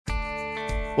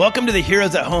Welcome to the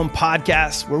Heroes at Home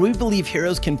podcast, where we believe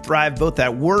heroes can thrive both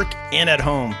at work and at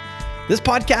home. This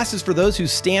podcast is for those who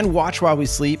stand watch while we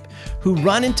sleep, who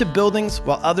run into buildings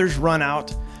while others run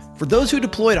out, for those who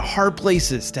deploy to hard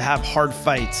places to have hard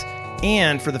fights,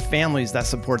 and for the families that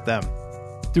support them.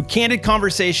 Through candid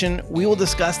conversation, we will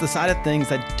discuss the side of things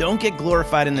that don't get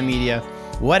glorified in the media,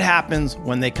 what happens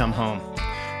when they come home.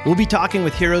 We'll be talking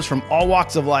with heroes from all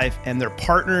walks of life and their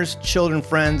partners, children,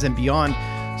 friends, and beyond,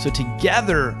 so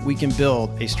together we can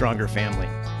build a stronger family.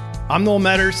 I'm Noel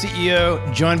Keni,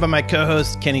 CEO, joined by my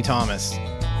co-host, Kenny Thomas.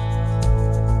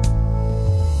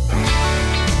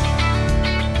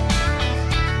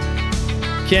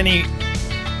 Kenny,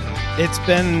 it's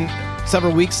been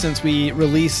several weeks since we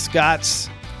released Scott's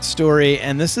story,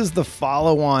 and this is the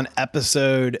follow-on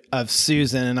episode of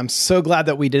Susan. And I'm so glad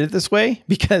that we did it this way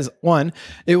because, one,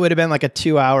 it would have been like a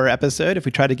 2-hour episode if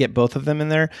we tried to get both of them in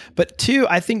there. But two,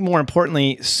 I think more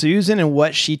importantly, Susan and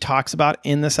what she talks about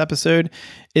in this episode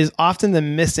is often the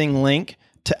missing link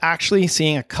to actually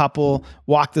seeing a couple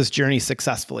walk this journey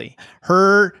successfully.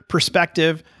 Her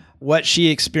perspective, what she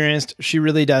experienced, she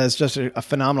really does just a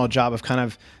phenomenal job of kind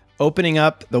of opening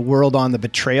up the world on the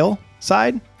betrayal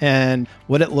side and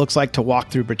what it looks like to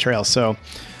walk through betrayal. So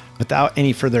without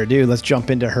any further ado, let's jump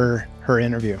into her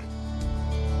interview.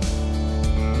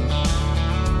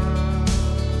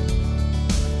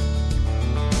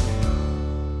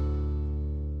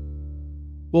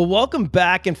 Well, welcome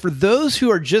back. And for those who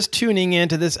are just tuning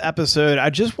into this episode, I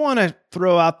just want to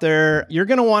throw out there, you're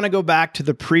going to want to go back to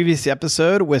the previous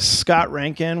episode with Scott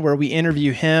Rankin, where we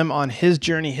interview him on his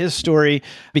journey, his story,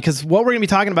 because what we're going to be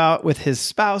talking about with his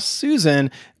spouse,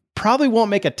 Susan, probably won't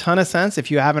make a ton of sense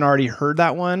if you haven't already heard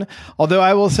that one. Although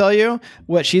I will tell you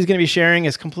what she's going to be sharing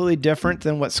is completely different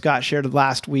than what Scott shared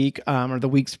last week or the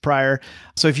weeks prior.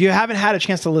 So if you haven't had a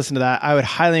chance to listen to that, I would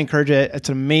highly encourage it. It's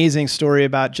an amazing story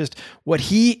about just what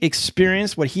he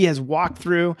experienced, what he has walked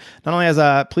through, not only as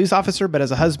a police officer, but as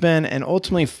a husband, and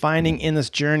ultimately finding in this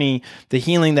journey the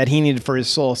healing that he needed for his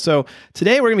soul. So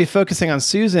today we're going to be focusing on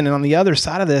Susan. And on the other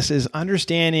side of this is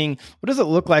understanding what does it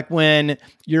look like when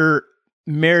you're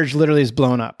marriage literally is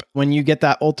blown up. When you get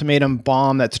that ultimatum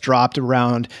bomb that's dropped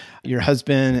around your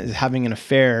husband is having an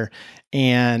affair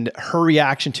and her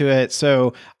reaction to it.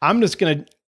 So I'm going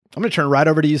to turn right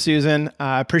over to you, Susan.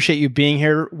 I appreciate you being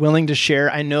here, willing to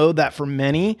share. I know that for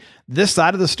many, this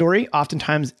side of the story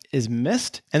oftentimes is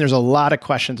missed and there's a lot of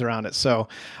questions around it. So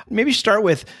maybe start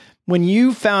with when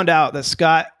you found out that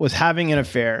Scott was having an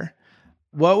affair.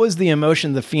 What was the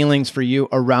emotion, the feelings for you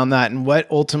around that, and what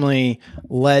ultimately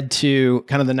led to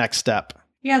kind of the next step?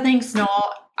 Yeah, thanks,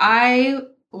 Noel. I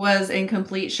was in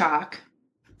complete shock.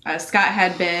 Scott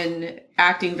had been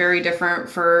acting very different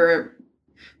for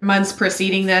months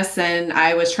preceding this, and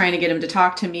I was trying to get him to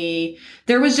talk to me.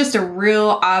 There was just a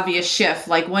real obvious shift.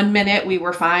 Like one minute we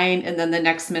were fine, and then the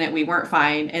next minute we weren't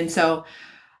fine. And so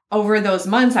over those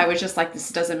months, I was just like, this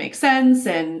doesn't make sense.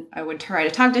 And I would try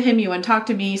to talk to him. You wouldn't talk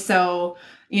to me. So,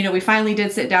 we finally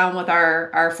did sit down with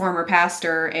our former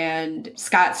pastor, and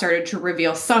Scott started to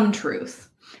reveal some truth.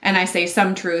 And I say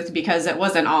some truth because it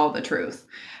wasn't all the truth.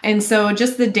 And so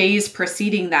just the days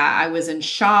preceding that, I was in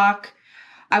shock.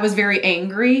 I was very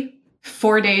angry.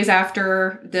 4 days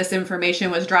after this information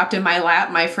was dropped in my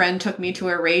lap, my friend took me to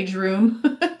a rage room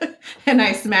and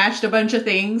I smashed a bunch of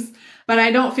things. But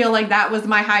I don't feel like that was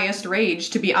my highest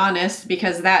rage, to be honest,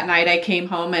 because that night I came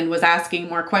home and was asking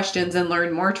more questions and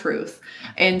learned more truth.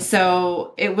 And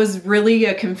so it was really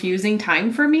a confusing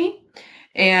time for me.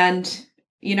 And,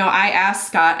 I asked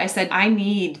Scott, I said, I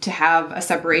need to have a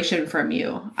separation from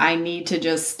you. I need to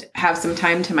just have some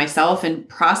time to myself and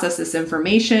process this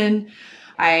information.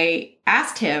 I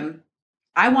asked him,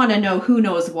 I want to know who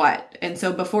knows what. And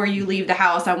so before you leave the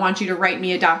house, I want you to write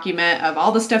me a document of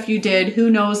all the stuff you did, who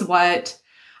knows what.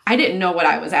 I didn't know what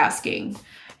I was asking.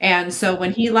 And so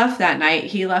when he left that night,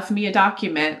 he left me a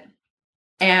document.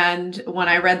 And when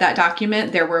I read that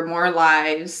document, there were more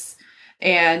lies.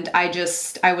 And I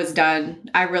was done.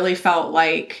 I really felt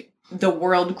like the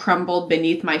world crumbled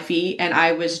beneath my feet. And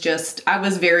I was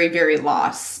very, very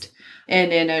lost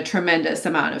and in a tremendous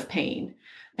amount of pain.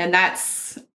 And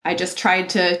I just tried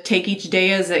to take each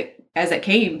day as it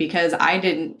came because I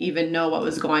didn't even know what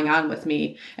was going on with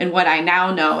me. And what I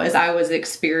now know is I was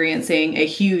experiencing a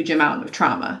huge amount of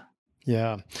trauma.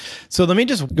 Yeah. So let me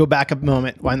just go back a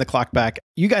moment, wind the clock back.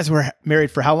 You guys were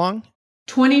married for how long?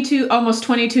 Almost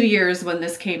 22 years when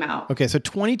this came out. Okay. So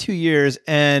 22 years.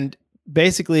 And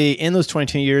basically in those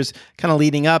 22 years, kind of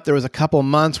leading up, there was a couple of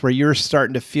months where you're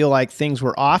starting to feel like things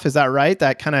were off. Is that right?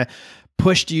 That kind of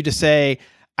pushed you to say,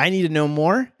 I need to know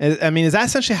more? I mean, is that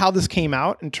essentially how this came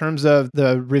out in terms of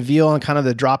the reveal and kind of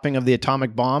the dropping of the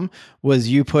atomic bomb? Was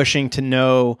you pushing to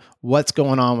know what's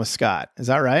going on with Scott? Is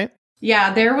that right?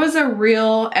 Yeah, there was a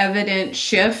real evident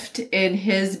shift in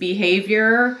his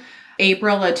behavior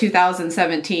April of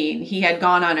 2017. He had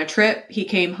gone on a trip, he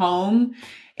came home,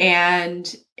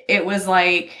 and it was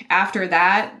like after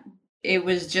that, it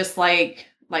was just like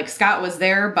Scott was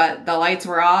there, but the lights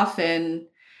were off, and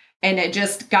it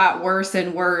just got worse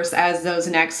and worse as those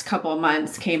next couple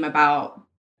months came about.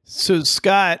 So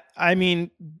Scott, I mean,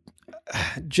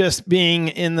 just being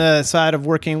in the side of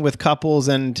working with couples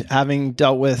and having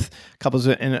dealt with couples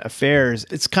in affairs,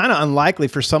 it's kind of unlikely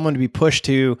for someone to be pushed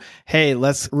to, hey,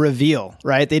 let's reveal,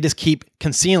 right? They just keep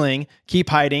concealing, keep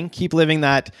hiding, keep living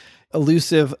that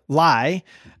elusive lie.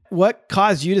 What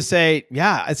caused you to say,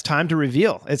 yeah, it's time to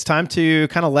reveal? It's time to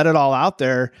kind of let it all out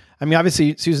there. I mean,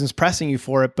 obviously Susan's pressing you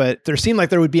for it, but there seemed like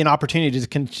there would be an opportunity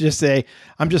to just say,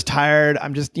 I'm just tired.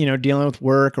 I'm just, dealing with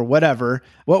work or whatever.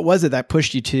 What was it that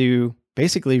pushed you to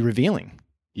basically revealing?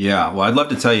 Yeah, well, I'd love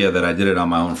to tell you that I did it on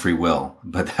my own free will,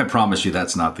 but I promise you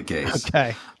that's not the case.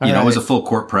 Okay. It was a full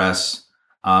court press.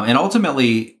 And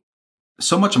ultimately,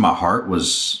 so much of my heart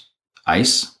was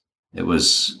ice. It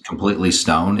was completely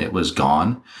stone. It was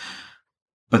gone.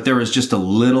 But there was just a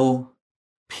little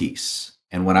piece.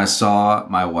 And when I saw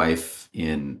my wife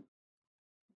in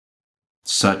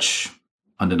such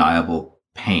undeniable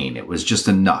pain, it was just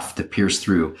enough to pierce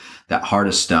through that heart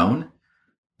of stone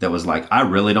that was like, I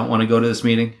really don't want to go to this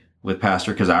meeting with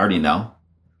Pastor because I already know,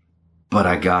 but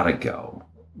I gotta go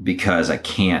because I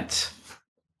can't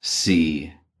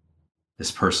see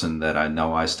this person that I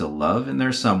know I still love in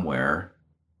there somewhere.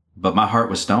 But my heart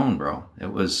was stone, bro.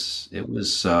 It was,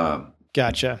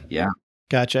 Gotcha. Yeah.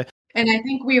 Gotcha. And I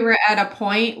think we were at a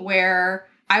point where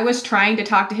I was trying to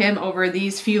talk to him over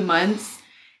these few months,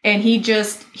 and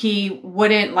he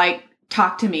wouldn't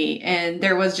talk to me. And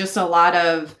there was just a lot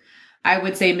of, I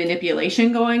would say,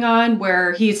 manipulation going on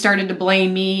where he started to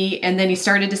blame me. And then he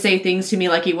started to say things to me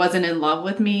like he wasn't in love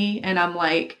with me. And I'm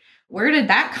like, where did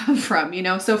that come from?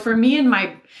 So for me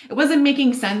it wasn't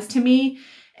making sense to me.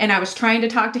 And I was trying to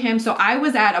talk to him. So I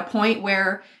was at a point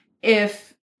where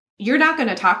if you're not going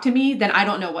to talk to me, then I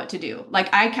don't know what to do.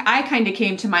 I kind of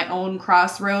came to my own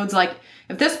crossroads. Like,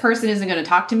 if this person isn't going to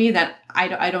talk to me, then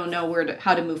I don't know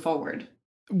how to move forward.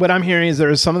 What I'm hearing is there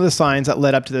are some of the signs that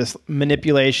led up to this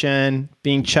manipulation,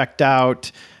 being checked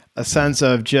out, a sense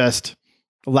of just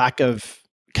lack of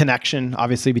connection,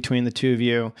 obviously, between the two of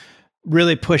you,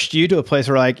 really pushed you to a place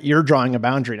where you're drawing a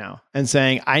boundary now and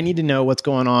saying, I need to know what's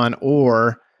going on.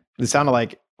 Or it sounded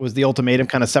like, was the ultimatum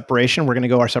kind of separation? We're going to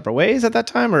go our separate ways at that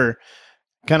time, or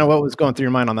kind of what was going through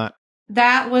your mind on that?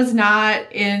 That was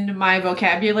not in my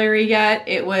vocabulary yet.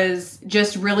 It was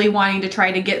just really wanting to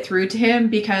try to get through to him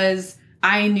because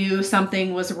I knew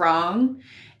something was wrong.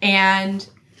 And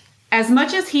as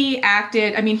much as he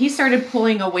acted, he started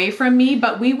pulling away from me,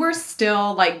 but we were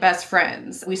still best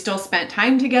friends. We still spent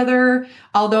time together,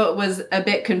 although it was a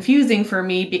bit confusing for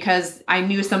me because I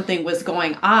knew something was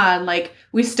going on.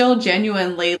 We still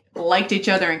genuinely liked each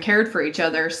other and cared for each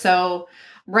other. So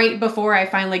right before I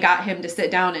finally got him to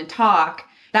sit down and talk,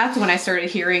 that's when I started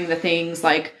hearing the things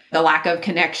like the lack of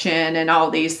connection and all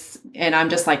these. And I'm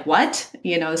just like, what?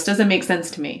 This doesn't make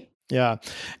sense to me. Yeah.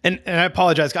 And I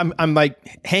apologize. I'm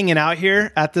hanging out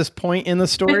here at this point in the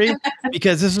story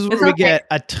because this is where we get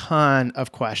a ton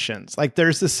of questions.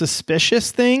 There's this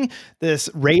suspicious thing, this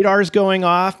radar's going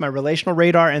off, my relational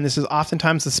radar. And this is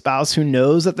oftentimes the spouse who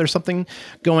knows that there's something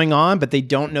going on, but they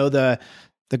don't know the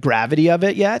gravity of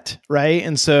it yet, right?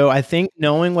 And so I think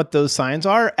knowing what those signs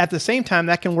are, at the same time,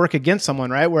 that can work against someone,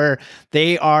 right? Where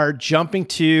they are jumping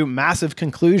to massive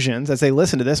conclusions as they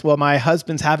listen to this. Well, my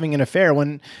husband's having an affair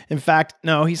when in fact,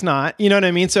 no, he's not. You know what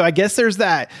I mean? So I guess there's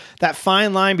that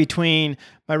fine line between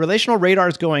my relational radar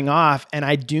is going off and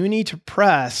I do need to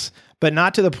press, but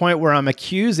not to the point where I'm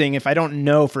accusing if I don't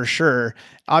know for sure.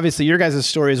 Obviously, your guys'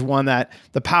 story is one that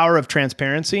the power of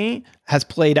transparency has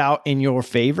played out in your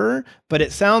favor, but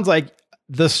it sounds like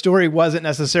the story wasn't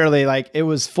necessarily it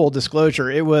was full disclosure.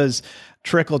 It was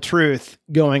trickle truth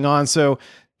going on. So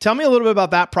tell me a little bit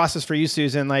about that process for you,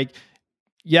 Susan.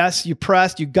 Yes, you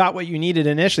pressed, you got what you needed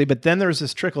initially, but then there's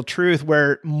this trickle truth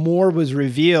where more was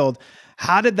revealed.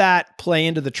 How did that play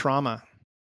into the trauma?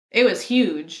 It was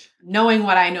huge. Knowing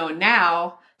what I know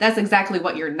now, that's exactly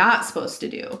what you're not supposed to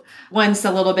do. Once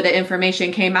a little bit of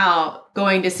information came out,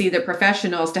 going to see the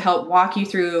professionals to help walk you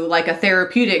through a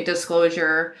therapeutic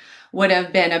disclosure would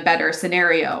have been a better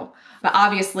scenario. But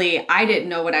obviously, I didn't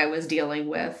know what I was dealing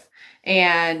with.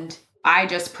 And I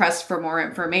just pressed for more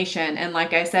information. And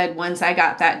like I said, once I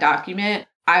got that document,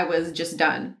 I was just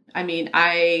done. I mean,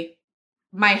 I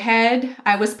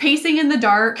was pacing in the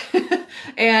dark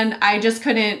and I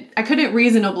couldn't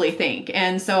reasonably think.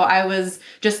 And so I was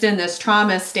just in this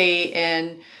trauma state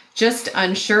and just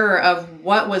unsure of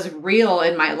what was real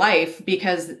in my life,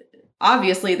 because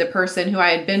obviously the person who I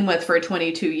had been with for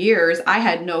 22 years, I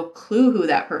had no clue who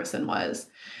that person was.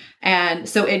 And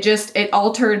so it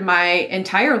altered my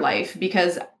entire life,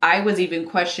 because I was even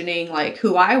questioning like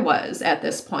who I was at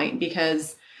this point,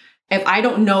 because if I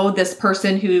don't know this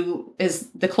person who is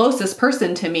the closest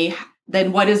person to me,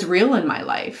 then what is real in my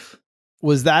life?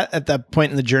 Was that at that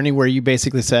point in the journey where you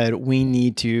basically said, we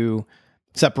need to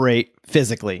separate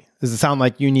physically? Does it sound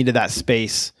like you needed that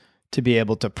space to be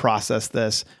able to process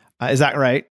this? Is that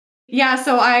right? Yeah,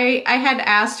 so I had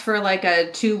asked for like a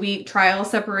 2-week trial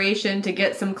separation to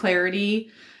get some clarity.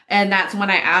 And that's when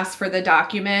I asked for the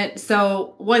document.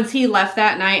 So once he left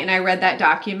that night and I read that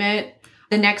document,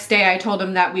 the next day I told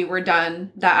him that we were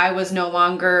done, that I was no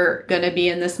longer going to be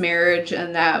in this marriage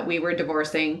and that we were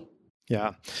divorcing.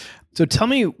 Yeah. So tell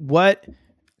me what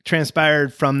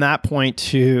transpired from that point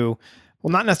to,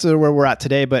 well, not necessarily where we're at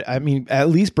today, but I mean, at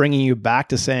least bringing you back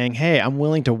to saying, hey, I'm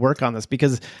willing to work on this,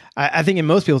 because I think in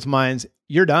most people's minds,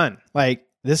 you're done. Like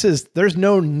there's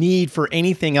no need for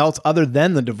anything else other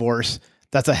than the divorce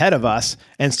that's ahead of us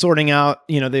and sorting out,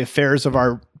 the affairs of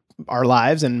our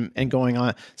lives and going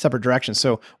on separate directions.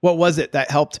 So what was it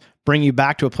that helped bring you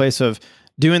back to a place of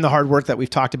doing the hard work that we've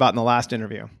talked about in the last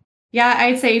interview? Yeah,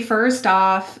 I'd say first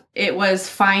off, it was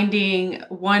finding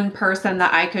one person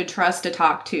that I could trust to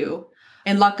talk to.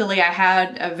 And luckily, I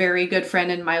had a very good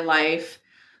friend in my life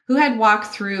who had walked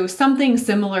through something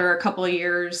similar a couple of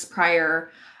years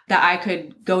prior, that I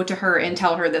could go to her and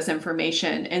tell her this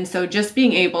information. And so just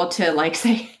being able to like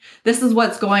say, this is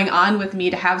what's going on with me,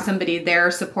 to have somebody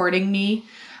there supporting me,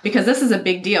 because this is a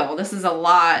big deal. This is a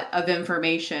lot of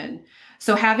information.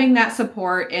 So having that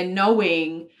support and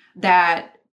knowing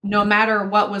that no matter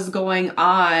what was going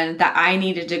on, that I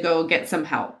needed to go get some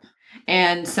help.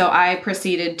 And so I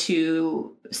proceeded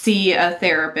to see a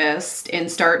therapist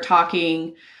and start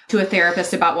talking to a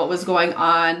therapist about what was going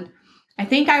on. I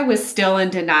think I was still in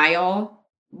denial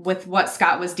with what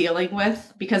Scott was dealing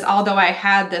with, because although I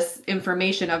had this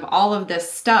information of all of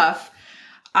this stuff,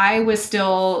 I was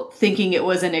still thinking it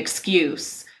was an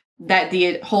excuse, that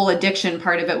the whole addiction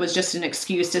part of it was just an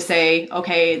excuse to say,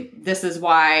 okay, this is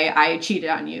why I cheated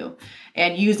on you,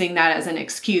 and using that as an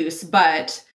excuse.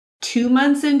 But 2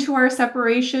 months into our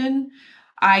separation,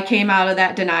 I came out of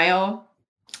that denial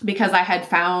because I had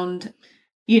found,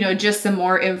 just some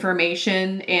more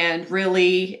information. And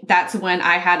really, that's when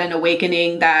I had an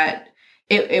awakening that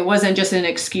it wasn't just an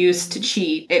excuse to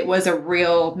cheat. It was a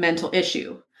real mental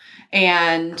issue,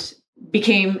 and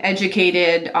became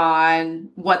educated on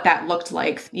what that looked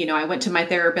like. I went to my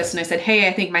therapist and I said, hey,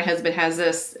 I think my husband has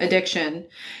this addiction.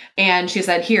 And she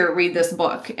said, here, read this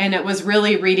book. And it was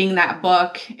really reading that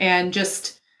book and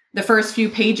just the first few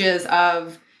pages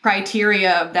of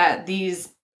criteria that these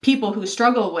people who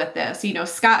struggle with this,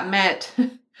 Scott met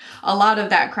a lot of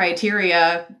that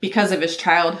criteria because of his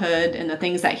childhood and the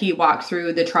things that he walked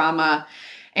through, the trauma.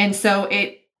 And so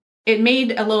it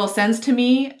made a little sense to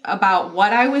me about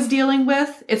what I was dealing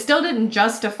with. It still didn't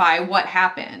justify what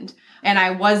happened. And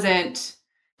I wasn't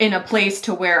in a place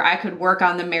to where I could work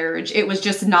on the marriage. It was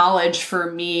just knowledge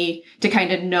for me to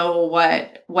kind of know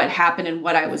what happened and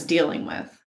what I was dealing with.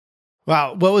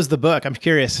 Wow. What was the book? I'm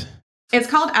curious. It's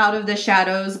called Out of the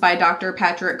Shadows by Dr.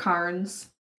 Patrick Carnes.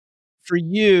 For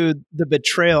you, the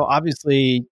betrayal,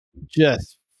 obviously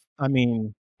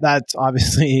that's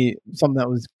obviously something that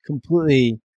was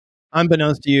completely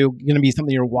unbeknownst to you, going to be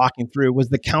something you're walking through. Was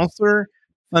the counselor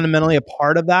fundamentally a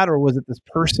part of that, or was it this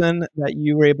person that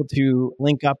you were able to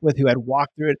link up with who had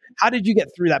walked through it? How did you get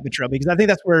through that betrayal? Because I think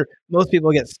that's where most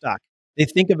people get stuck. They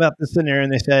think about the scenario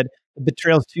and they said, the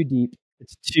betrayal is too deep.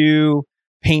 It's too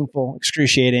painful,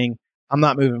 excruciating. I'm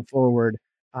not moving forward.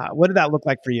 What did that look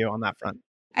like for you on that front?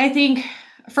 I think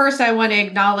first I want to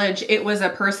acknowledge it was a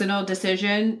personal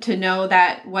decision to know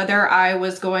that whether I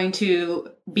was going to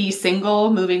be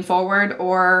single moving forward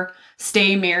or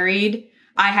stay married,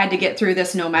 I had to get through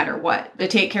this no matter what, to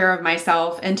take care of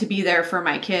myself and to be there for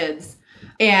my kids.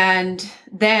 And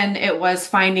then it was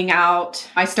finding out,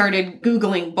 I started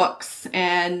Googling books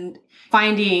and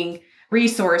finding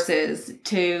resources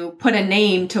to put a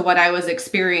name to what I was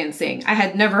experiencing. I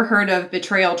had never heard of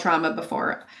betrayal trauma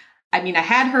before. I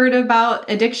had heard about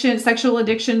addiction, sexual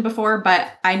addiction before,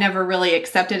 but I never really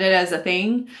accepted it as a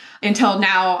thing until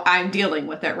now I'm dealing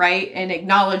with it, right? And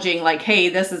acknowledging like, hey,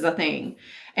 this is a thing.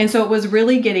 And so it was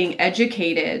really getting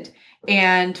educated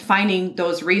and finding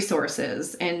those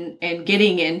resources and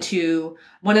getting into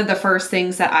one of the first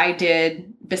things that I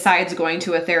did besides going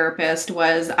to a therapist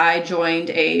was I joined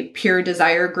a pure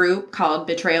desire group called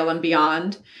Betrayal and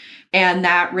Beyond. And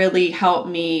that really helped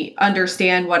me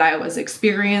understand what I was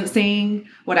experiencing,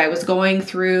 what I was going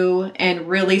through, and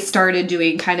really started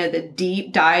doing kind of the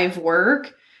deep dive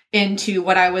work into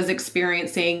what I was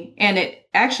experiencing. And it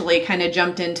actually kind of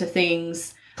jumped into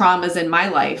traumas in my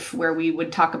life where we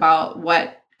would talk about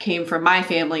what came from my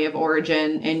family of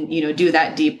origin and, do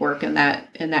that deep work in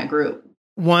that group.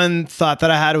 One thought that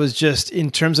I had was just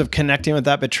in terms of connecting with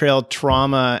that betrayal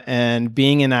trauma and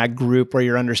being in that group where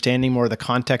you're understanding more of the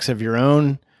context of your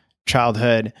own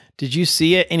childhood. Did you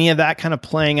see any of that kind of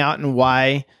playing out and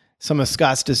why some of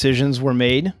Scott's decisions were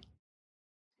made?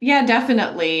 Yeah,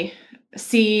 definitely.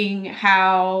 Seeing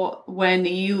how when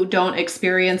you don't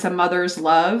experience a mother's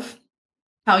love,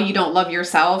 how you don't love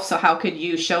yourself. So how could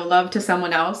you show love to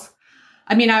someone else?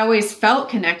 I mean, I always felt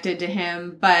connected to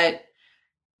him, but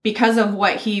because of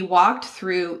what he walked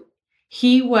through,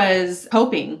 he was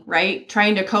coping, right?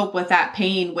 Trying to cope with that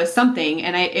pain with something.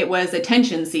 And it was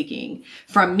attention seeking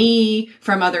from me,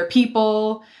 from other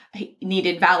people. He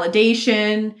needed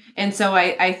validation. And so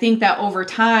I think that over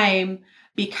time,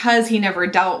 because he never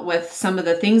dealt with some of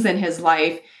the things in his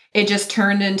life, it just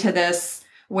turned into this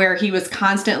where he was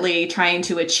constantly trying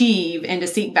to achieve and to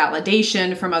seek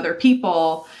validation from other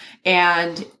people.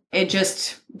 And it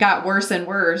just got worse and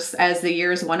worse as the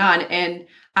years went on. And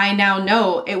I now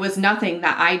know it was nothing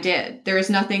that I did. There is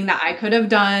nothing that I could have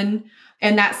done.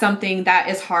 And that's something that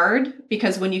is hard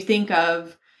because when you think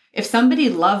of if somebody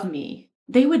loved me,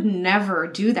 they would never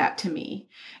do that to me.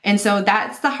 And so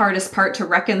that's the hardest part to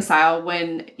reconcile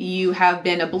when you have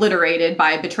been obliterated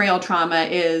by betrayal trauma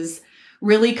is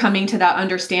really coming to that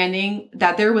understanding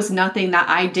that there was nothing that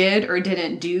I did or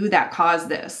didn't do that caused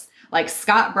this. Like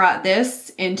Scott brought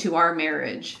this into our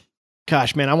marriage.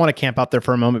 Gosh, man, I want to camp out there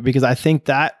for a moment because I think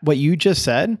that what you just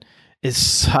said is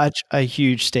such a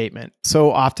huge statement.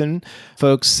 So often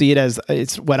folks see it as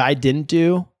it's what I didn't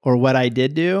do or what I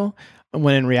did do,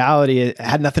 when in reality, it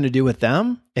had nothing to do with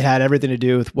them. It had everything to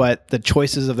do with what the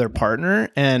choices of their partner,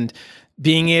 and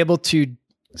being able to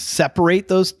separate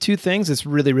those two things is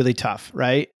really, really tough,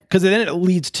 right? Because then it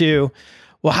leads to,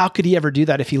 well, how could he ever do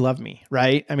that if he loved me,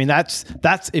 right? I mean, that's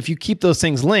if you keep those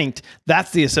things linked,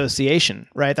 that's the association,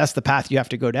 right? That's the path you have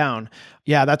to go down.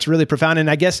 Yeah, that's really profound. And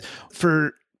I guess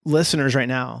for listeners right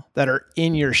now that are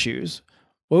in your shoes,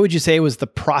 what would you say was the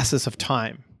process of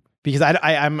time? Because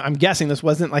I'm guessing this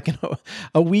wasn't like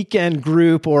a weekend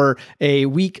group or a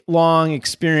week-long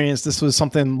experience. This was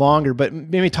something longer, but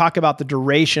maybe talk about the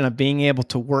duration of being able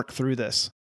to work through this.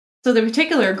 So the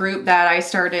particular group that I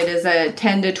started is a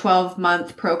 10 to 12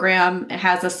 month program. It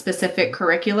has a specific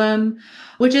curriculum,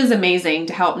 which is amazing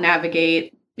to help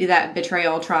navigate that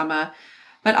betrayal trauma.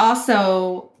 But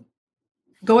also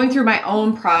going through my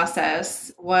own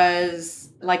process was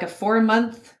like a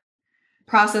 4-month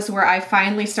process where I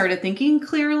finally started thinking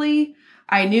clearly.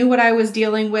 I knew what I was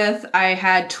dealing with. I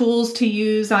had tools to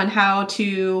use on how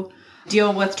to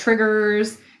deal with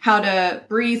triggers, how to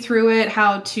breathe through it,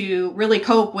 how to really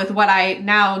cope with what I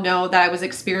now know that I was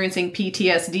experiencing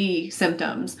PTSD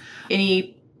symptoms.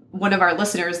 Any one of our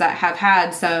listeners that have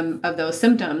had some of those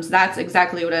symptoms, that's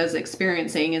exactly what I was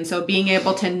experiencing. And so being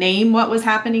able to name what was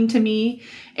happening to me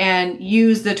and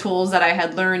use the tools that I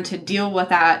had learned to deal with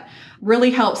that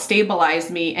really helped stabilize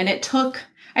me. And it took,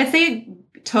 I'd say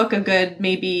it took a good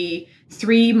maybe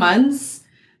 3 months,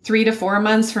 3 to 4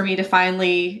 months for me to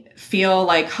finally feel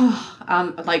like,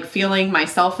 like feeling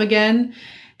myself again.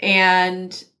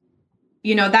 And,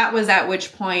 that was at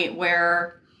which point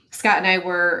where Scott and I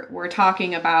were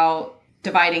talking about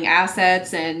dividing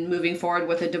assets and moving forward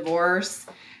with a divorce.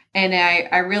 And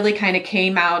I really kind of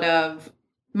came out of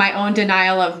my own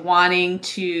denial of wanting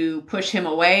to push him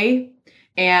away.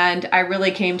 And I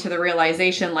really came to the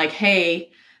realization like,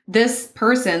 hey, this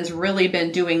person's really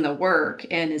been doing the work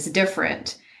and is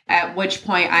different. At which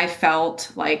point I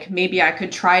felt like maybe I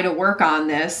could try to work on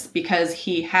this because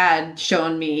he had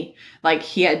shown me like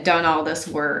he had done all this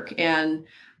work and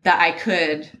that I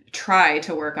could try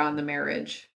to work on the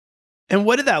marriage. And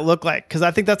what did that look like? Because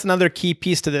I think that's another key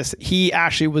piece to this. He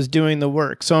actually was doing the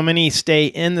work. So many stay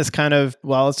in this kind of,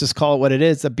 well, let's just call it what it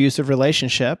is, abusive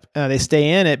relationship. They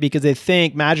stay in it because they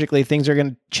think magically things are going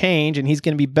to change and he's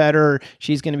going to be better,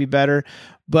 she's going to be better.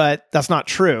 But that's not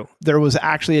true. There was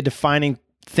actually a defining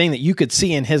thing that you could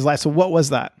see in his life. So what was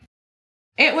that?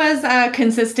 It was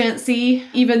consistency,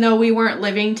 even though we weren't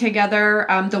living together,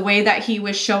 the way that he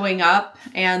was showing up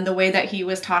and the way that he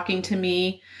was talking to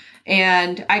me.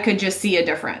 And I could just see a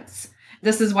difference.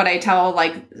 this is what I tell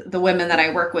like the women that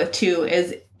I work with too,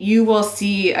 is you will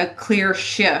see a clear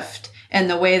shift in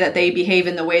the way that they behave,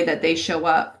 in the way that they show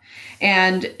up.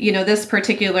 And, this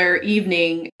particular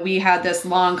evening, we had this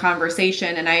long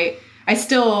conversation, and I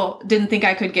still didn't think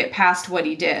I could get past what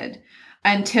he did,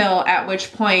 until at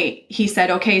which point he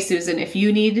said, okay, Susan, if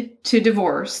you need to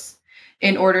divorce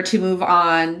in order to move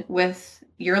on with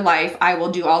your life, I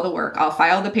will do all the work. I'll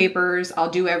file the papers. I'll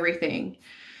do everything.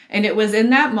 And it was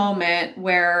in that moment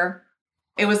where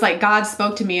it was like God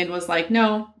spoke to me and was like,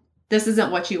 no, this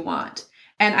isn't what you want.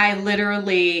 And I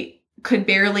literally could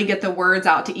barely get the words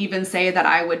out to even say that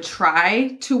I would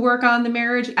try to work on the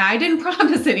marriage. I didn't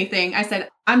promise anything. I said,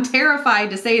 I'm terrified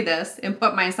to say this and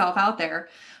put myself out there,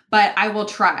 but I will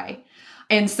try.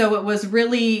 And so it was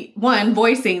really, one,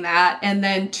 voicing that, and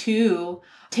then two,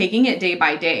 taking it day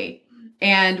by day.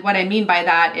 And what I mean by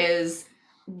that is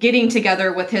getting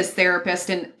together with his therapist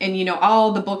and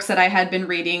all the books that I had been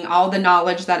reading, all the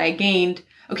knowledge that I gained.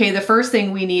 Okay, the first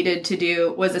thing we needed to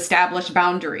do was establish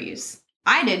boundaries.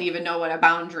 I didn't even know what a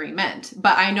boundary meant,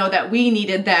 but I know that we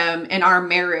needed them in our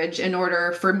marriage in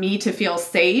order for me to feel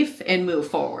safe and move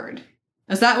forward.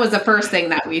 So that was the first thing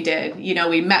that we did.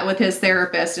 We met with his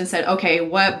therapist and said, okay,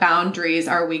 what boundaries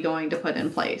are we going to put in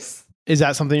place? Is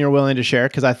that something you're willing to share?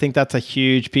 Because I think that's a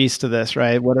huge piece to this,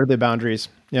 right? What are the boundaries?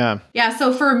 Yeah. Yeah.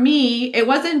 So for me, it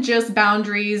wasn't just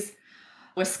boundaries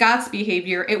with Scott's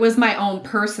behavior. It was my own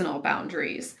personal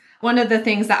boundaries. One of the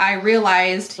things that I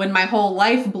realized when my whole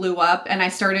life blew up and I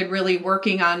started really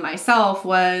working on myself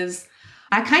was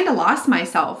I kind of lost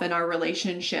myself in our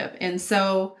relationship. And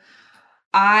so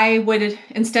I would,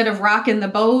 instead of rocking the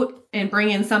boat and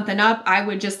bringing something up, I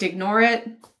would just ignore it.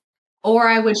 Or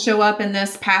I would show up in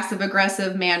this passive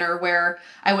aggressive manner where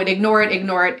I would ignore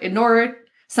it.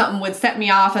 Something would set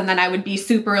me off, and then I would be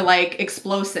super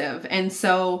explosive. And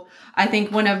so I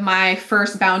think one of my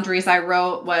first boundaries I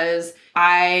wrote was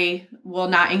I will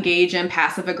not engage in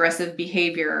passive aggressive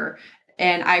behavior.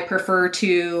 And I prefer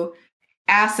to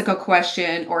ask a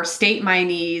question or state my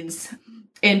needs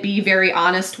and be very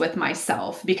honest with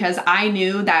myself, because I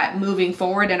knew that moving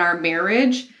forward in our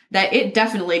marriage, that it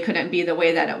definitely couldn't be the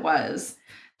way that it was.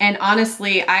 And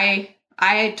honestly, I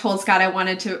told Scott I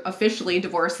wanted to officially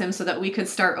divorce him so that we could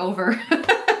start over.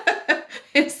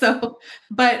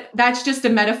 But that's just a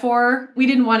metaphor. We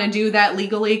didn't want to do that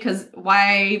legally, because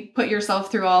why put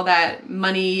yourself through all that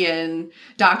money and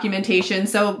documentation?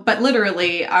 But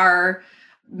literally our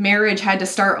marriage had to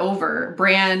start over,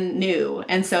 brand new.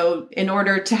 And so in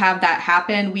order to have that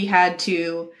happen, we had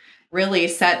to really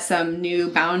set some new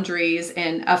boundaries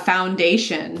and a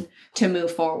foundation to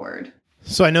move forward.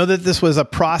 So I know that this was a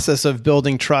process of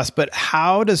building trust, but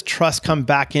how does trust come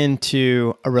back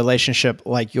into a relationship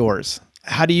like yours?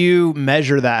 How do you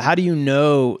measure that? How do you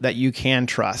know that you can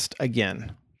trust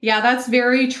again? Yeah, that's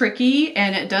very tricky,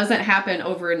 and it doesn't happen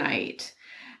overnight.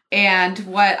 And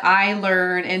what I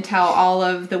learn and tell all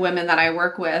of the women that I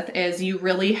work with is you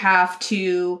really have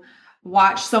to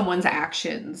watch someone's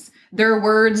actions. Their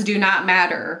words do not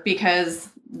matter, because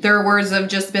their words have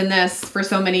just been this for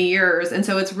so many years. And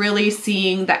so it's really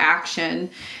seeing the action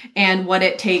and what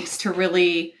it takes to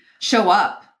really show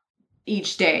up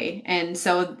each day. And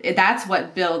so that's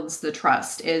what builds the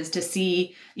trust, is to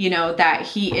see, that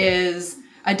he is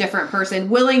a different person,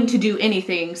 willing to do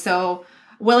anything. So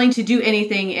willing to do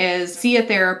anything is see a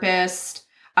therapist,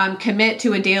 commit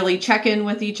to a daily check-in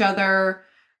with each other,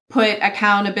 put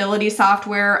accountability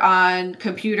software on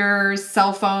computers,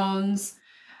 cell phones,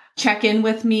 check in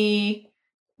with me,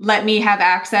 let me have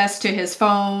access to his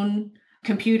phone,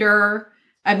 computer.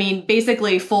 I mean,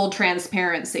 basically full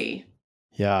transparency.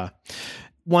 Yeah.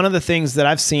 One of the things that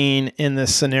I've seen in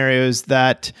this scenario is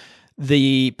that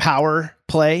the power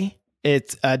play,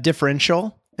 it's a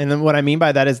differential. And then what I mean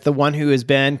by that is the one who has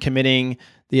been committing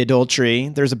the adultery,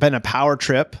 there's been a power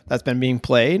trip that's been being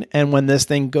played. And when this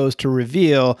thing goes to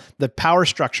reveal, the power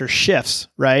structure shifts,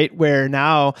 right? Where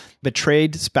now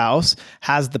betrayed spouse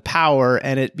has the power,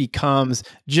 and it becomes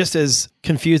just as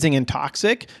confusing and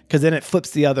toxic, because then it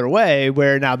flips the other way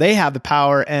where now they have the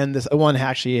power, and this one who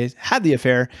actually had the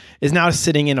affair is now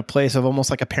sitting in a place of almost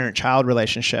like a parent-child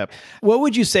relationship. What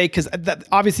would you say? Because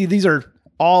obviously these are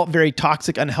all very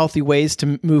toxic, unhealthy ways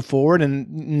to move forward, and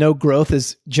no growth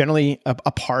is generally a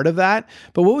part of that.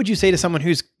 But what would you say to someone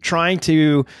who's trying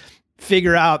to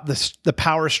figure out the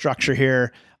power structure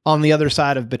here on the other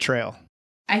side of betrayal?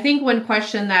 I think one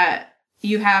question that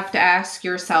you have to ask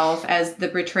yourself as the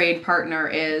betrayed partner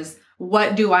is,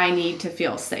 what do I need to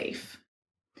feel safe?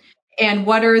 And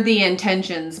what are the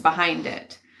intentions behind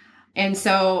it? And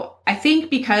so I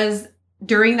think because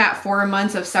during that 4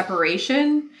 months of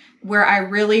separation, where I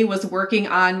really was working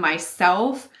on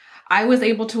myself, I was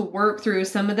able to work through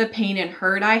some of the pain and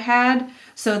hurt I had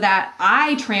so that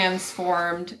I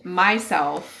transformed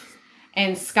myself,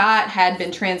 and Scott had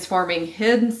been transforming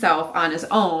himself on his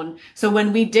own. So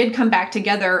when we did come back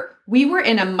together, we were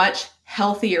in a much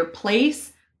healthier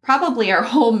place, probably our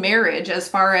whole marriage, as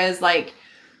far as like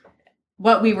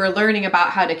what we were learning about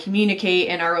how to communicate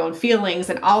and our own feelings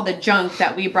and all the junk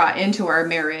that we brought into our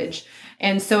marriage.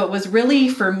 And so it was really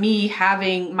for me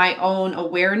having my own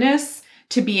awareness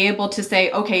to be able to say,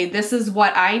 okay, this is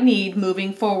what I need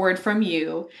moving forward from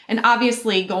you. And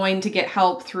obviously going to get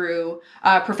help through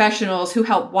professionals who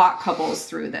help walk couples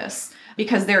through this,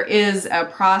 because there is a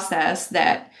process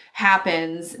that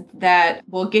happens that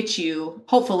will get you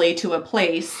hopefully to a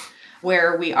place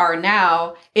where we are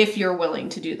now, if you're willing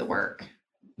to do the work.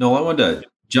 No, I wanted to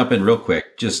jump in real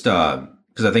quick, just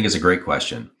because I think it's a great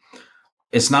question.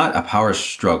 It's not a power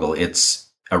struggle.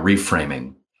 It's a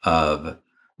reframing of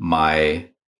my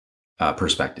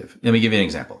perspective. Let me give you an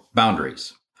example.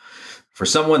 Boundaries. For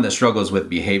someone that struggles with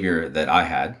behavior that I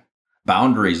had,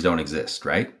 boundaries don't exist,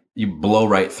 right? You blow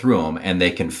right through them and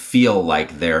they can feel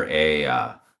like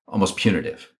they're almost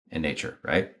punitive in nature,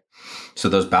 right? So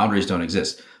those boundaries don't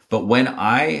exist. But when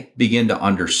I begin to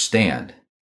understand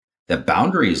that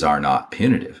boundaries are not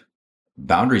punitive,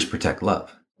 boundaries protect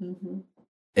love. Mm-hmm.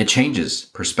 It changes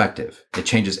perspective. It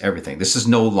changes everything. This is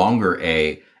no longer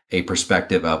a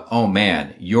perspective of, oh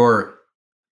man, you're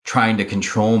trying to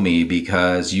control me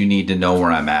because you need to know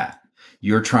where I'm at.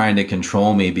 You're trying to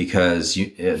control me because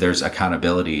there's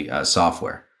accountability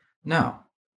software. No,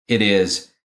 it is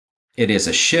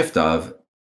a shift of,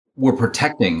 we're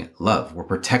protecting love. We're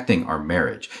protecting our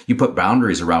marriage. You put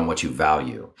boundaries around what you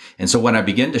value. And so when I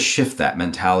begin to shift that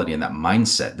mentality and that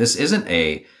mindset, this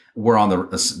isn't we're on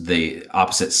the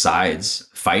opposite sides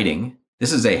fighting.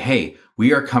 This is hey,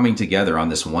 we are coming together on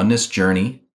this oneness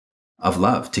journey of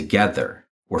love together.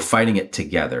 We're fighting it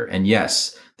together. And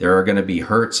yes, there are going to be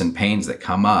hurts and pains that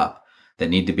come up that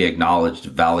need to be acknowledged,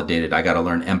 validated. I got to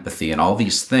learn empathy and all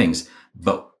these things,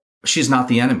 but she's not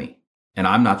the enemy and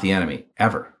I'm not the enemy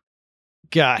ever.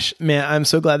 Gosh, man, I'm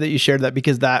so glad that you shared that,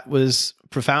 because that was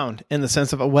profound in the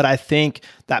sense of what I think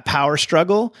that power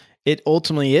struggle, it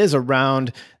ultimately is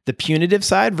around the punitive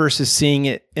side versus seeing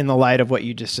it in the light of what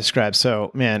you just described.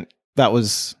 So, man, that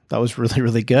was really,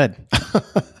 really good.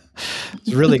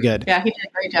 It's really good. Yeah, he did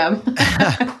a great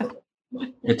job.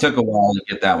 It took a while to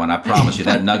get that one. I promise you,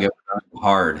 that nugget was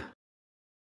hard.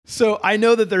 So I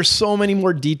know that there's so many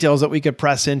more details that we could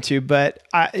press into, but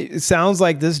it sounds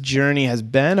like this journey has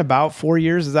been about 4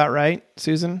 years. Is that right,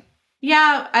 Susan?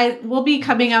 Yeah, we'll be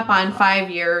coming up on 5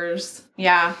 years.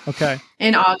 Yeah. Okay.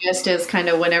 In August is kind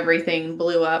of when everything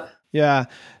blew up. Yeah.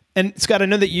 And Scott, I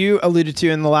know that you alluded to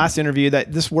in the last interview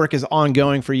that this work is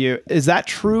ongoing for you. Is that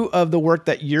true of the work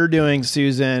that you're doing,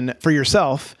 Susan, for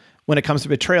yourself when it comes to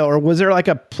betrayal? Or was there like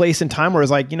a place in time where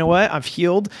it's like, you know what, I've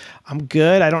healed, I'm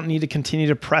good, I don't need to continue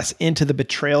to press into the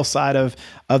betrayal side of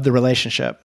the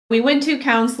relationship? We went to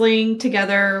counseling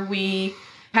together. We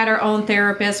had our own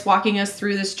therapist walking us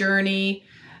through this journey.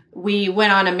 We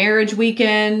went on a marriage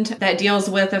weekend that deals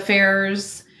with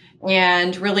affairs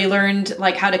and really learned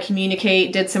like how to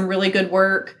communicate, did some really good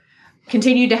work.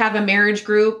 Continued to have a marriage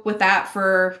group with that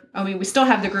we still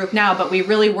have the group now, but we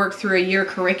really worked through a year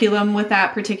curriculum with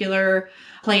that particular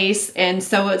place. And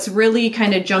so it's really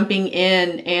kind of jumping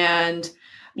in and,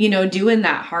 doing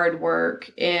that hard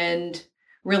work and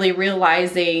really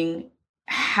realizing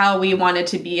how we wanted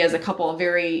to be as a couple,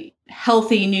 very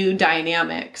healthy new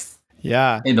dynamics.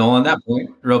 Yeah. Hey, Noel, on that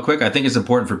point, real quick, I think it's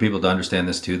important for people to understand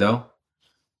this too, though.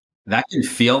 That can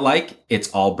feel like it's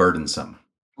all burdensome.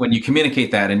 When you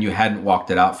communicate that and you hadn't walked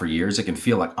it out for years, it can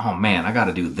feel like, oh man, I got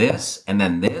to do this and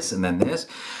then this and then this.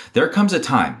 There comes a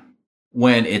time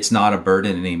when it's not a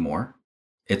burden anymore.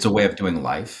 It's a way of doing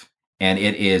life. And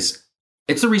it's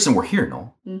the reason we're here,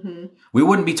 Noel. Mm-hmm. We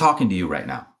wouldn't be talking to you right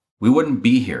now. We wouldn't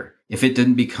be here if it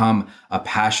didn't become a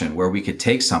passion where we could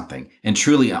take something and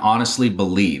truly honestly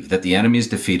believe that the enemy is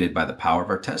defeated by the power of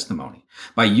our testimony,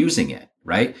 by using it,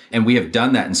 right? And we have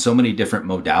done that in so many different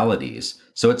modalities.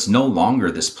 So it's no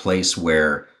longer this place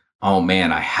where, oh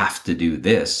man, I have to do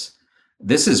this.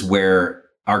 This is where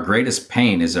our greatest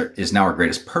pain is now our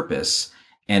greatest purpose.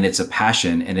 And it's a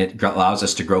passion, and it allows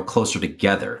us to grow closer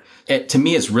together. To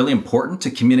me, it's really important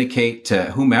to communicate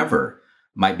to whomever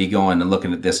might be going and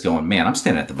looking at this going, man, I'm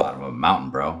standing at the bottom of a mountain,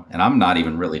 bro. And I'm not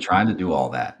even really trying to do all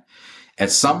that.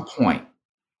 At some point,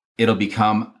 it'll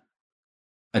become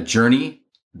a journey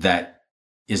that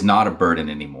is not a burden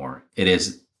anymore. It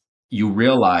is, you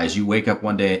realize, you wake up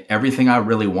one day, everything I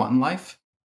really want in life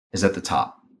is at the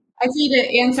top. I see,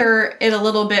 to answer it a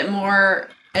little bit more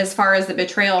as far as the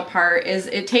betrayal part is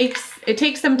it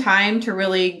takes some time to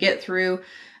really get through.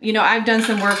 I've done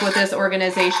some work with this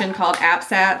organization called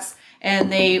APSATS,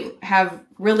 and they have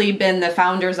really been the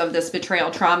founders of this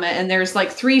betrayal trauma. And there's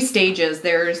like 3 stages.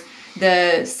 There's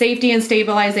the safety and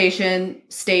stabilization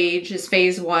stage is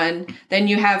phase 1. Then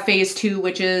you have phase 2,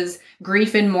 which is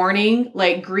grief and mourning,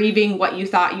 like grieving what you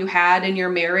thought you had in your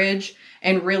marriage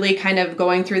and really kind of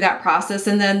going through that process.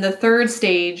 And then the 3rd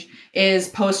stage is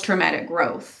post-traumatic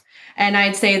growth. And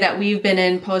I'd say that we've been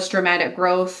in post-traumatic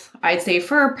growth, I'd say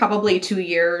for probably 2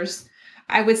 years.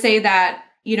 I would say that,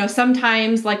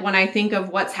 sometimes like when I think of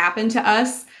what's happened to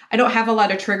us, I don't have a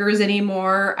lot of triggers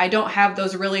anymore. I don't have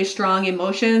those really strong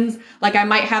emotions. Like I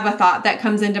might have a thought that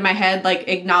comes into my head, like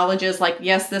acknowledges like,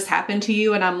 yes, this happened to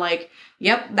you. And I'm like,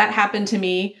 yep, that happened to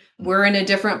me. We're in a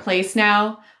different place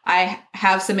now. I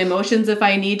have some emotions if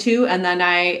I need to. And then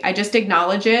I just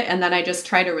acknowledge it. And then I just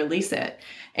try to release it.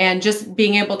 And just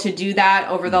being able to do that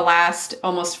over the last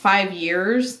almost 5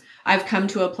 years, I've come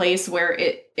to a place where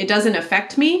it doesn't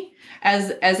affect me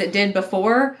as it did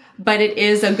before, but it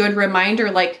is a good reminder,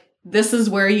 like this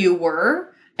is where you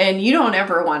were and you don't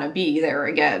ever want to be there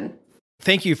again.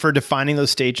 Thank you for defining those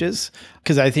stages,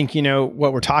 because I think,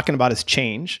 what we're talking about is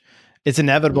change. It's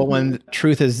inevitable when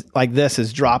truth is like this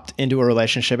is dropped into a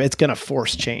relationship. It's going to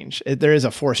force change. There is a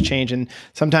forced change. And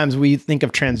sometimes we think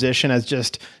of transition as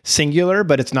just singular,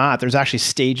 but it's not. There's actually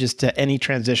stages to any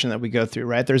transition that we go through,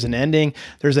 right? There's an ending.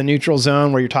 There's a neutral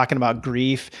zone where you're talking about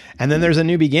grief. And then there's a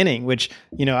new beginning, which,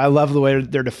 I love the way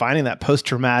they're defining that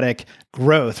post-traumatic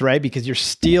growth, right? Because you're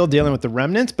still dealing with the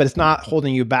remnants, but it's not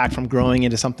holding you back from growing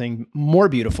into something more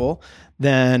beautiful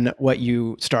than what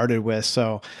you started with.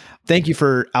 So thank you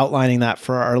for outlining that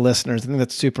for our listeners. I think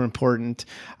that's super important.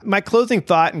 My closing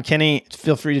thought, and Kenny,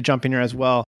 feel free to jump in here as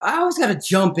well. I always got to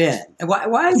jump in.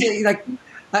 Why is it like,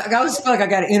 I always feel like I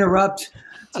got to interrupt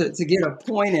to get a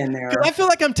point in there. I feel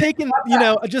like I'm taking,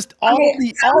 just all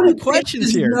the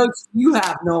questions here. Notes you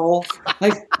have, Noel.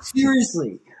 Like,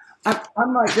 seriously.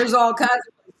 I'm like, there's all kinds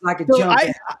of things I could jump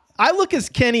in. I look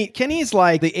at Kenny. Kenny's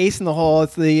like the ace in the hole.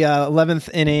 It's the 11th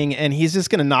inning, and he's just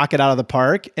going to knock it out of the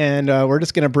park. And we're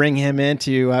just going to bring him in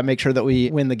to make sure that we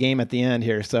win the game at the end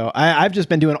here. So I've just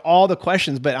been doing all the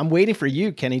questions, but I'm waiting for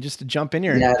you, Kenny, just to jump in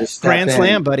here. Yeah, Grand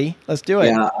slam, buddy. Let's do it.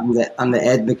 Yeah, I'm the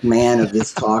Ed McMahon of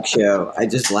this talk show. I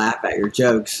just laugh at your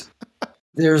jokes.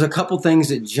 There's a couple things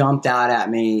that jumped out at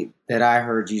me that I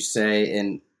heard you say,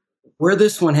 and where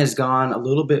this one has gone a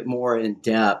little bit more in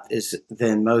depth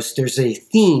than most. There's a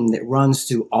theme that runs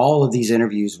through all of these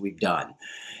interviews we've done.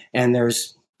 And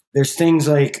there's things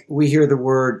like we hear the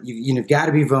word, you've got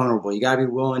to be vulnerable. You got to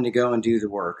be willing to go and do the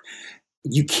work.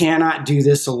 You cannot do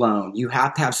this alone. You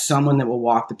have to have someone that will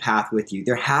walk the path with you.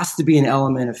 There has to be an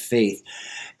element of faith.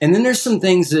 And then there's some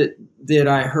things that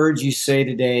I heard you say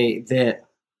today that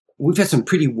we've had some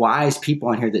pretty wise people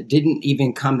on here that didn't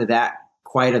even come to that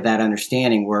quite of that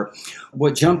understanding, where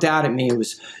what jumped out at me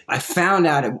was I found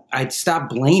out I'd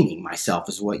stopped blaming myself,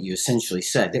 is what you essentially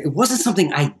said. It wasn't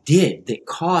something I did that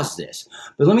caused this.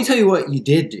 But let me tell you what you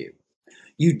did do.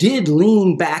 You did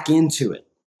lean back into it.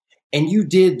 And you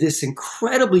did this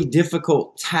incredibly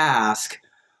difficult task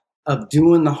of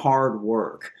doing the hard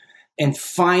work and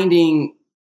finding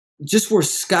just where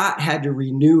Scott had to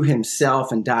renew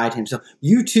himself and died himself.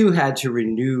 You too had to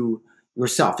renew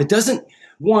yourself. It doesn't,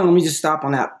 one, let me just stop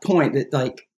on that point, that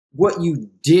like what you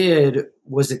did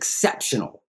was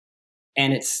exceptional.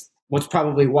 And it's what's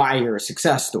probably why you're a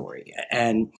success story.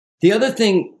 And the other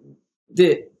thing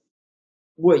that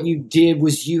what you did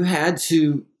was you had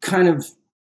to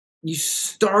you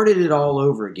started it all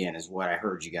over again, is what I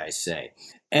heard you guys say.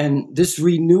 And this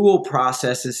renewal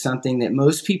process is something that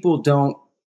most people don't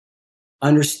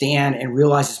understand and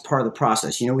realize is part of the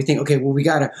process. We think, okay, well,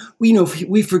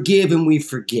 we forgive and we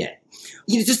forget.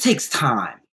 It just takes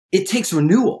time. It takes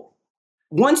renewal.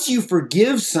 Once you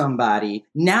forgive somebody,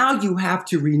 now you have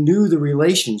to renew the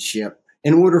relationship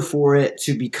in order for it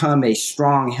to become a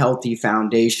strong, healthy,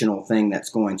 foundational thing that's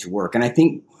going to work. And I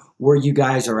think where you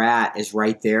guys are at is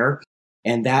right there.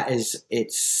 And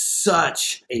it's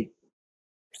such a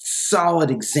solid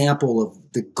example of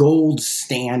the gold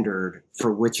standard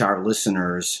for which our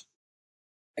listeners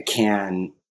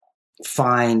can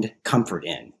find comfort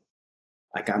in.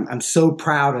 Like, I'm so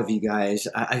proud of you guys.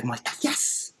 I'm like,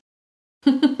 yes.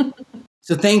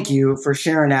 So thank you for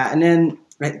sharing that. And then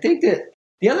I think that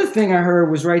the other thing I heard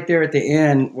was right there at the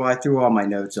end. Well, I threw all my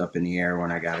notes up in the air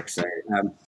when I got excited.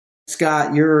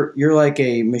 Scott, you're like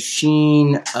a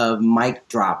machine of mic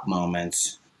drop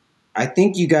moments. I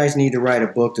think you guys need to write a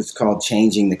book that's called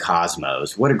Changing the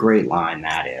Cosmos. What a great line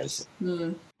that is.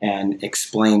 and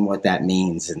explain what that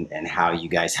means and how you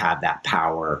guys have that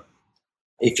power.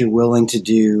 If you're willing to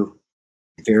do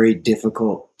a very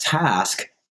difficult task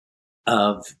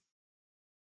of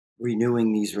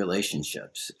renewing these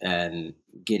relationships and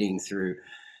getting through,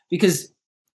 because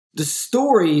the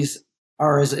stories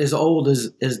are as old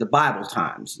as the Bible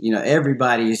times.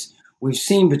 We've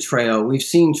seen betrayal. We've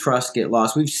seen trust get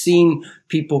lost. We've seen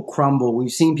people crumble.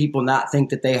 We've seen people not think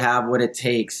that they have what it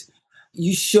takes.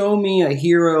 You show me a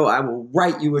hero, I will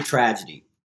write you a tragedy.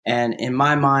 And in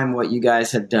my mind, what you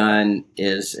guys have done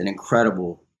is an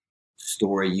incredible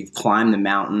story. You've climbed the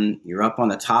mountain. You're up on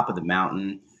the top of the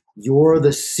mountain. You're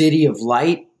the city of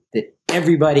light that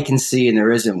everybody can see, and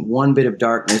there isn't one bit of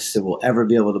darkness that will ever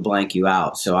be able to blank you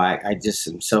out. So I just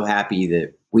am so happy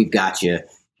that we've got you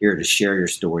here to share your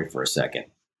story for a second.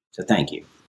 So thank you.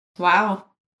 Wow.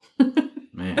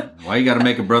 Man, why you got to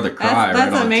make a brother cry?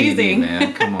 That's right on amazing. TV,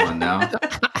 man. Come on now.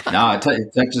 No,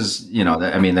 that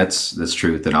just, that's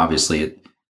truth. And obviously it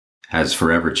has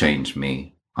forever changed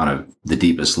me on the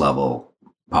deepest level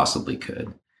possibly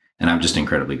could. And I'm just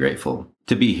incredibly grateful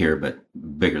to be here, but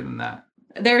bigger than that.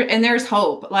 There's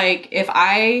hope. Like, if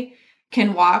I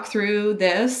can walk through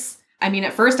this,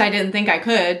 at first I didn't think I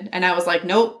could. And I was like,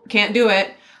 nope, can't do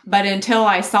it. But until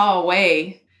I saw a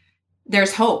way,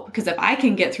 there's hope. Because if I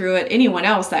can get through it, anyone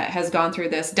else that has gone through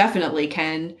this definitely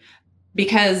can.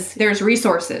 Because there's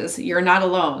resources. You're not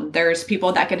alone. There's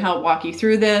people that can help walk you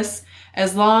through this.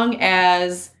 As long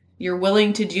as you're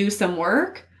willing to do some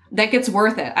work, that gets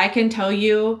worth it. I can tell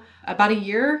you, about a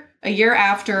year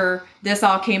after this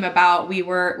all came about, we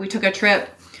took a trip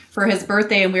for his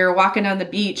birthday and we were walking on the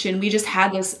beach and we just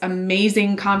had this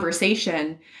amazing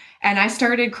conversation. And I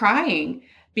started crying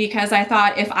because I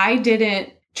thought, if I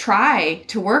didn't try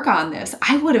to work on this,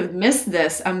 I would have missed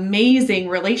this amazing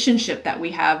relationship that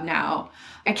we have now.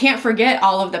 I can't forget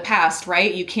all of the past,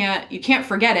 right? You can't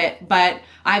forget it, but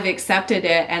I've accepted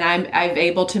it and I'm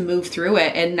able to move through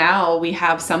it. And now we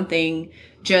have something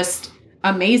just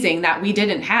amazing that we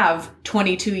didn't have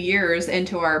 22 years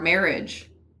into our marriage.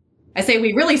 I say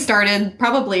we really started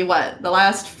probably the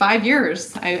last 5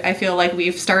 years. I feel like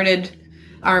we've started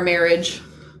our marriage.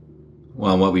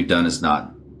 Well, what we've done is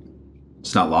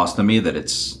it's not lost on me that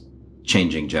it's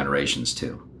changing generations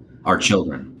too. Our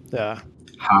children. Yeah.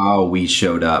 How we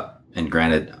showed up, and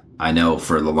granted, I know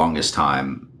for the longest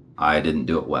time, I didn't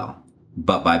do it well.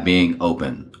 But by being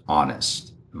open,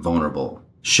 honest, vulnerable,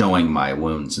 showing my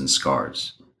wounds and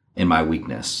scars and my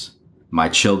weakness, my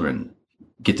children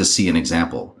get to see an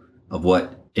example of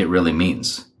what it really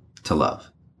means to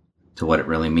love, to what it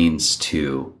really means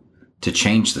to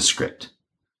change the script,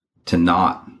 to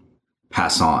not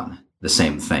pass on the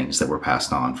same things that were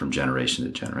passed on from generation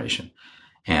to generation.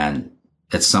 And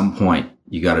at some point,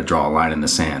 you got to draw a line in the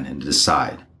sand and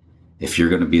decide if you're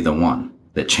going to be the one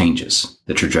that changes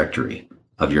the trajectory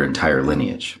of your entire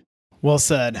lineage. Well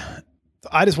said.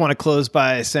 I just want to close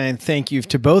by saying thank you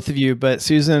to both of you. But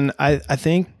Susan, I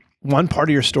think one part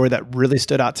of your story that really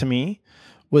stood out to me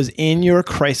was in your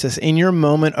crisis, in your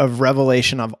moment of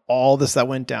revelation of all this that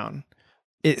went down.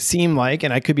 It seemed like,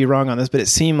 and I could be wrong on this, but it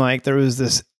seemed like there was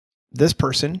this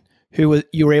person who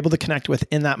you were able to connect with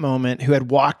in that moment, who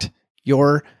had walked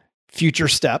your future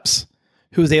steps,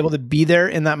 who was able to be there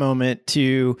in that moment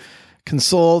to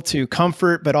console, to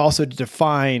comfort, but also to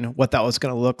define what that was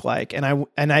going to look like. And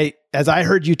I, as I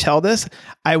heard you tell this,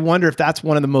 I wonder if that's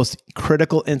one of the most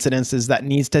critical incidences that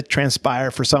needs to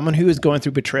transpire for someone who is going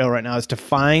through betrayal right now, is to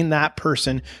find that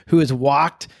person who has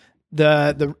walked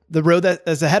the road that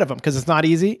is ahead of them, because it's not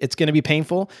easy. It's going to be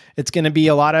painful. It's going to be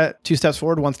a lot of 2 steps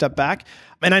forward, 1 step back.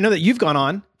 And I know that you've gone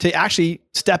on to actually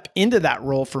step into that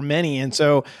role for many. And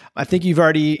so I think you've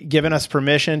already given us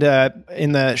permission to,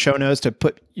 in the show notes, to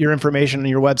put your information on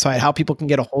your website, how people can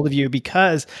get a hold of you,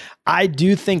 because I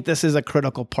do think this is a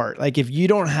critical part. Like, if you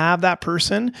don't have that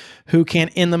person who can,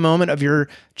 in the moment of your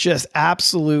just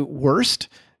absolute worst,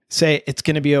 say it's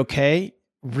going to be okay,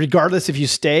 regardless if you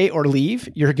stay or leave,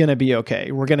 you're going to be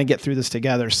okay. We're going to get through this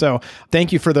together. So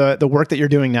thank you for the work that you're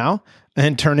doing now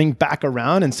and turning back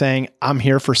around and saying, I'm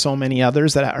here for so many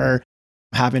others that are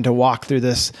having to walk through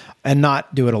this and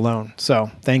not do it alone.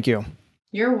 So thank you.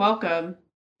 You're welcome.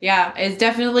 Yeah, it's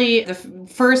definitely the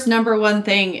first number one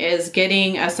thing is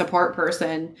getting a support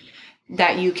person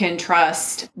that you can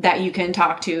trust, that you can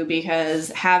talk to, because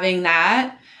having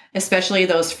that, especially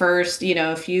those first,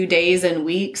 few days and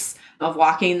weeks of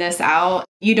walking this out,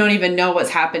 you don't even know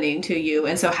what's happening to you.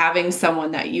 And so having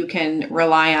someone that you can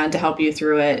rely on to help you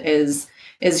through it is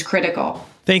critical.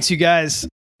 Thanks, you guys.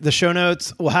 The show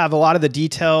notes will have a lot of the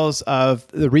details of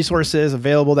the resources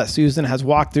available that Susan has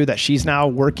walked through that she's now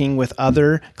working with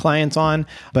other clients on.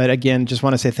 But again, just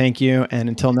want to say thank you. And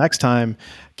until next time,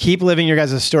 keep living your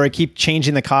guys' story. Keep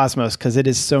changing the cosmos because it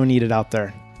is so needed out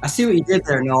there. I see what you did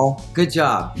there, Noel. Good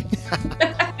job.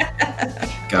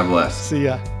 God bless. See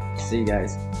ya. See you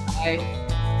guys. Bye.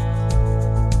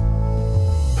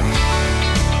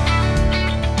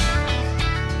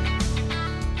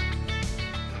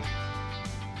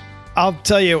 I'll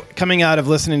tell you, coming out of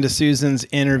listening to Susan's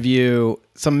interview,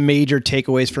 some major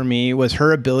takeaways for me was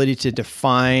her ability to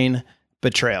define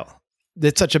betrayal.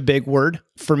 It's such a big word.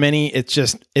 For many,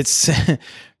 it's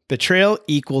betrayal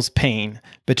equals pain.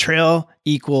 Betrayal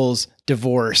equals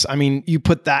divorce. I mean, you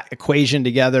put that equation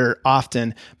together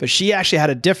often, but she actually had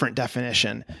a different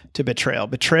definition to betrayal.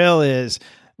 Betrayal is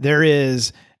there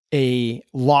is a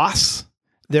loss,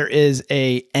 there is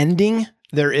a ending,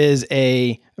 there is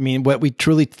what we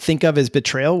truly think of as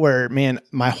betrayal, where, man,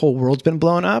 my whole world's been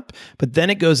blown up. But then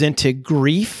it goes into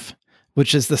grief,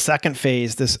 which is the second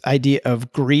phase, this idea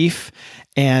of grief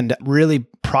and really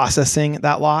processing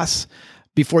that loss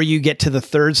before you get to the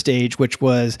third stage, which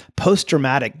was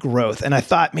post-traumatic growth. And I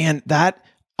thought, man, that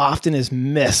often is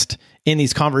missed in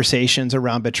these conversations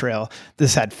around betrayal.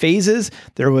 This had phases.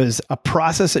 There was a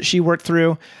process that she worked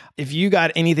through. If you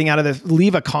got anything out of this,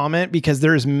 leave a comment, because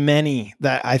there's many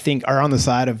that I think are on the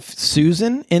side of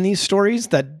Susan in these stories,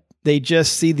 that they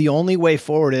just see the only way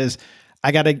forward is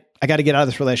I got to get out of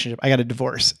this relationship. I got a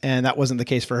divorce. And that wasn't the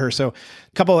case for her. So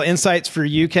a couple of insights for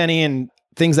you, Kenny, and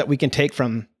things that we can take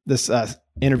from this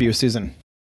interview with Susan.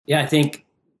 Yeah, I think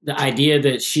the idea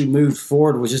that she moved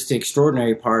forward was just the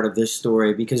extraordinary part of this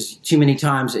story, because too many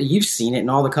times you've seen it in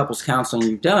all the couples counseling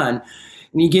you've done,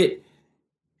 and you get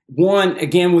one,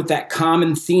 again, with that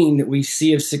common theme that we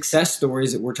see of success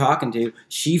stories that we're talking to.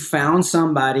 She found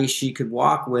somebody she could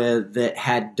walk with that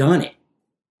had done it.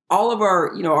 All of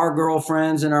our, our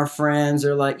girlfriends and our friends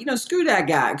are like, screw that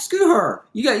guy, screw her.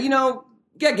 You got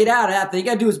to get out of that thing. You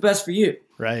got to do what's best for you.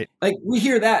 Right. Like, we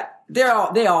hear that they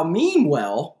all mean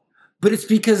well, but it's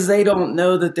because they don't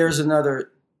know that there's another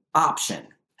option.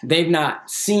 They've not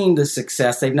seen the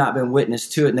success. They've not been witness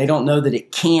to it, and they don't know that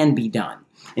it can be done.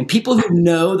 And people who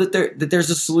know that there's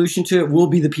a solution to it will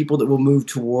be the people that will move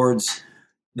towards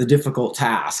the difficult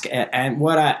task. And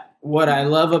what I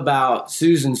love about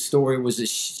Susan's story was that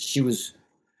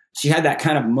she had that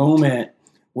kind of moment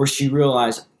where she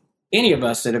realized, any of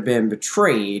us that have been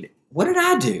betrayed, what did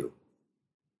I do?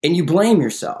 And you blame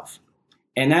yourself.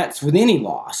 And that's with any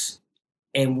loss.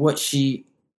 And what she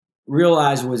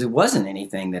realized was it wasn't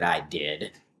anything that I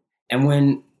did. And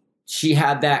when she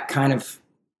had that kind of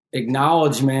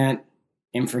acknowledgement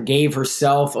and forgave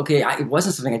herself, okay, it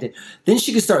wasn't something I did, then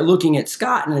she could start looking at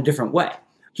Scott in a different way.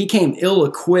 He came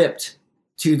ill-equipped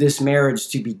to this marriage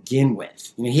to begin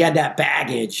with. He had that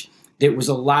baggage that was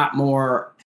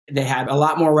that had a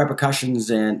lot more repercussions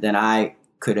than I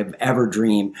could have ever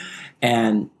dreamed.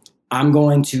 And I'm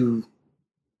going to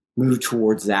move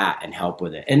towards that and help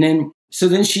with it. And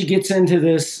then she gets into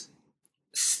this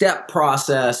step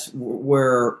process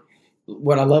where,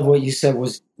 what I love what you said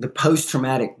was the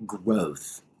post-traumatic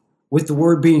growth, with the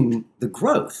word being the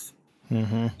growth.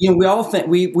 Mm-hmm. We all think,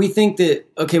 we think that,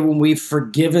 okay, when we've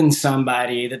forgiven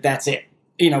somebody, that's it.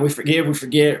 We forgive, we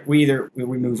forget, we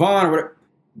move on or whatever.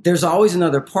 There's always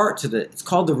another part to that. It's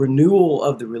called the renewal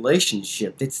of the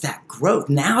relationship. It's that growth.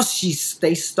 Now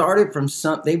they're starting from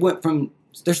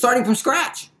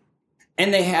scratch,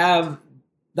 and they have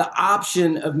the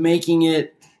option of making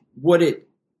it what it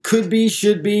could be,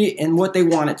 should be, and what they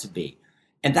want it to be.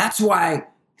 And that's why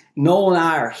Noel and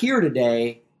I are here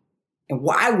today, and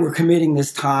why we're committing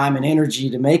this time and energy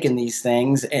to making these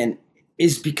things, and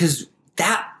is because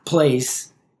that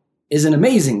place is an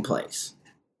amazing place.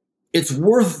 It's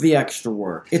worth the extra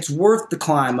work. It's worth the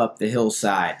climb up the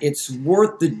hillside. It's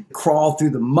worth the crawl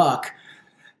through the muck.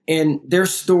 And their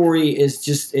story is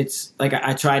just, it's like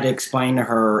I tried to explain to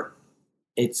her,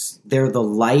 they're the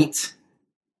light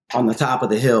on the top of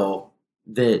the hill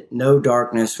that no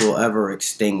darkness will ever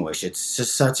extinguish. It's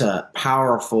just such a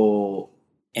powerful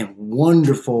and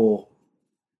wonderful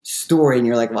story. And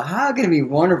you're like, well, how can it be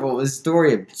wonderful? This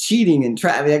story of cheating and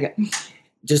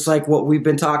just like what we've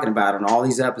been talking about in all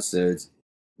these episodes.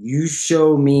 You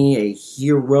show me a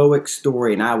heroic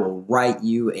story and I will write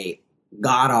you a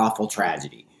god-awful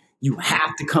tragedy. You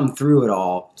have to come through it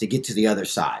all to get to the other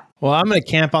side. Well, I'm going to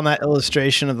camp on that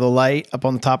illustration of the light up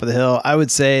on the top of the hill. I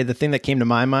would say the thing that came to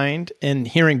my mind in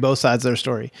hearing both sides of their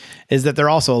story is that they're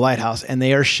also a lighthouse, and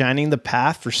they are shining the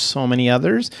path for so many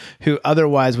others who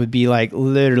otherwise would be like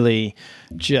literally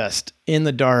just in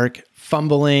the dark,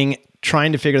 fumbling,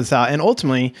 trying to figure this out, and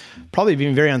ultimately probably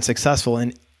being very unsuccessful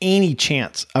in any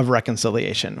chance of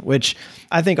reconciliation, which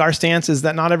I think our stance is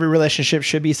that not every relationship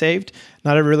should be saved.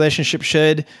 Not every relationship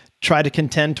should try to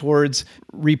contend towards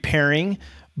repairing.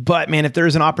 But man, if there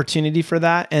is an opportunity for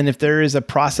that, and if there is a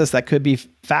process that could be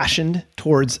fashioned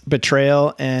towards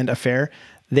betrayal and affair,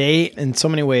 they, in so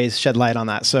many ways, shed light on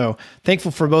that. So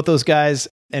thankful for both those guys,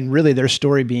 and really their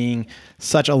story being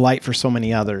such a light for so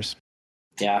many others.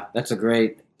 Yeah, that's a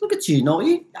great. Look at you,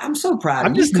 Noel. I'm so proud.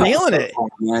 I'm just nailing it.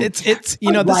 It's this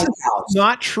is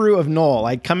not true of Noel.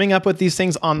 Like coming up with these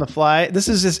things on the fly. This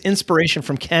is just inspiration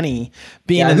from Kenny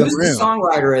being in the room. Who's the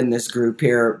songwriter in this group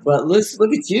here? But let's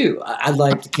look at you. I'd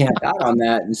like to camp out on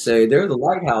that and say they're the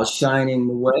lighthouse shining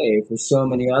the way for so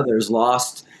many others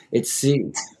lost at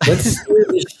sea. Let's steer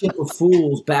this ship of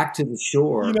fools back to the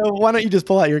shore. Why don't you just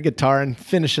pull out your guitar and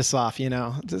finish us off? Here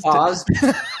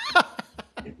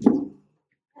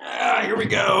we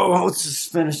go. Let's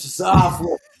just finish this off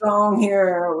with a song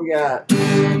here. We got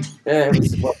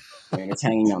it's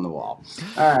hanging on the wall.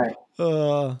 All right.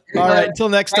 All right. Until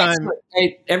next time.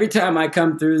 Hey, every time I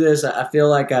come through this, I feel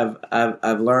like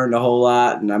I've learned a whole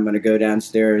lot, and I'm going to go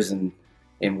downstairs and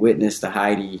witness to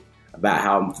Heidi about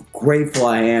how grateful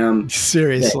I am.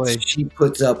 Seriously, that she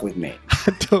puts up with me.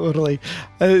 Totally.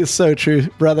 That is so true,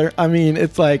 brother. I mean,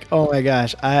 it's like, oh my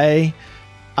gosh, I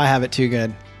have it too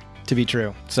good to be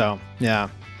true. So yeah.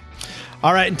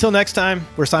 All right. Until next time,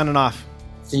 we're signing off.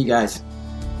 See you guys.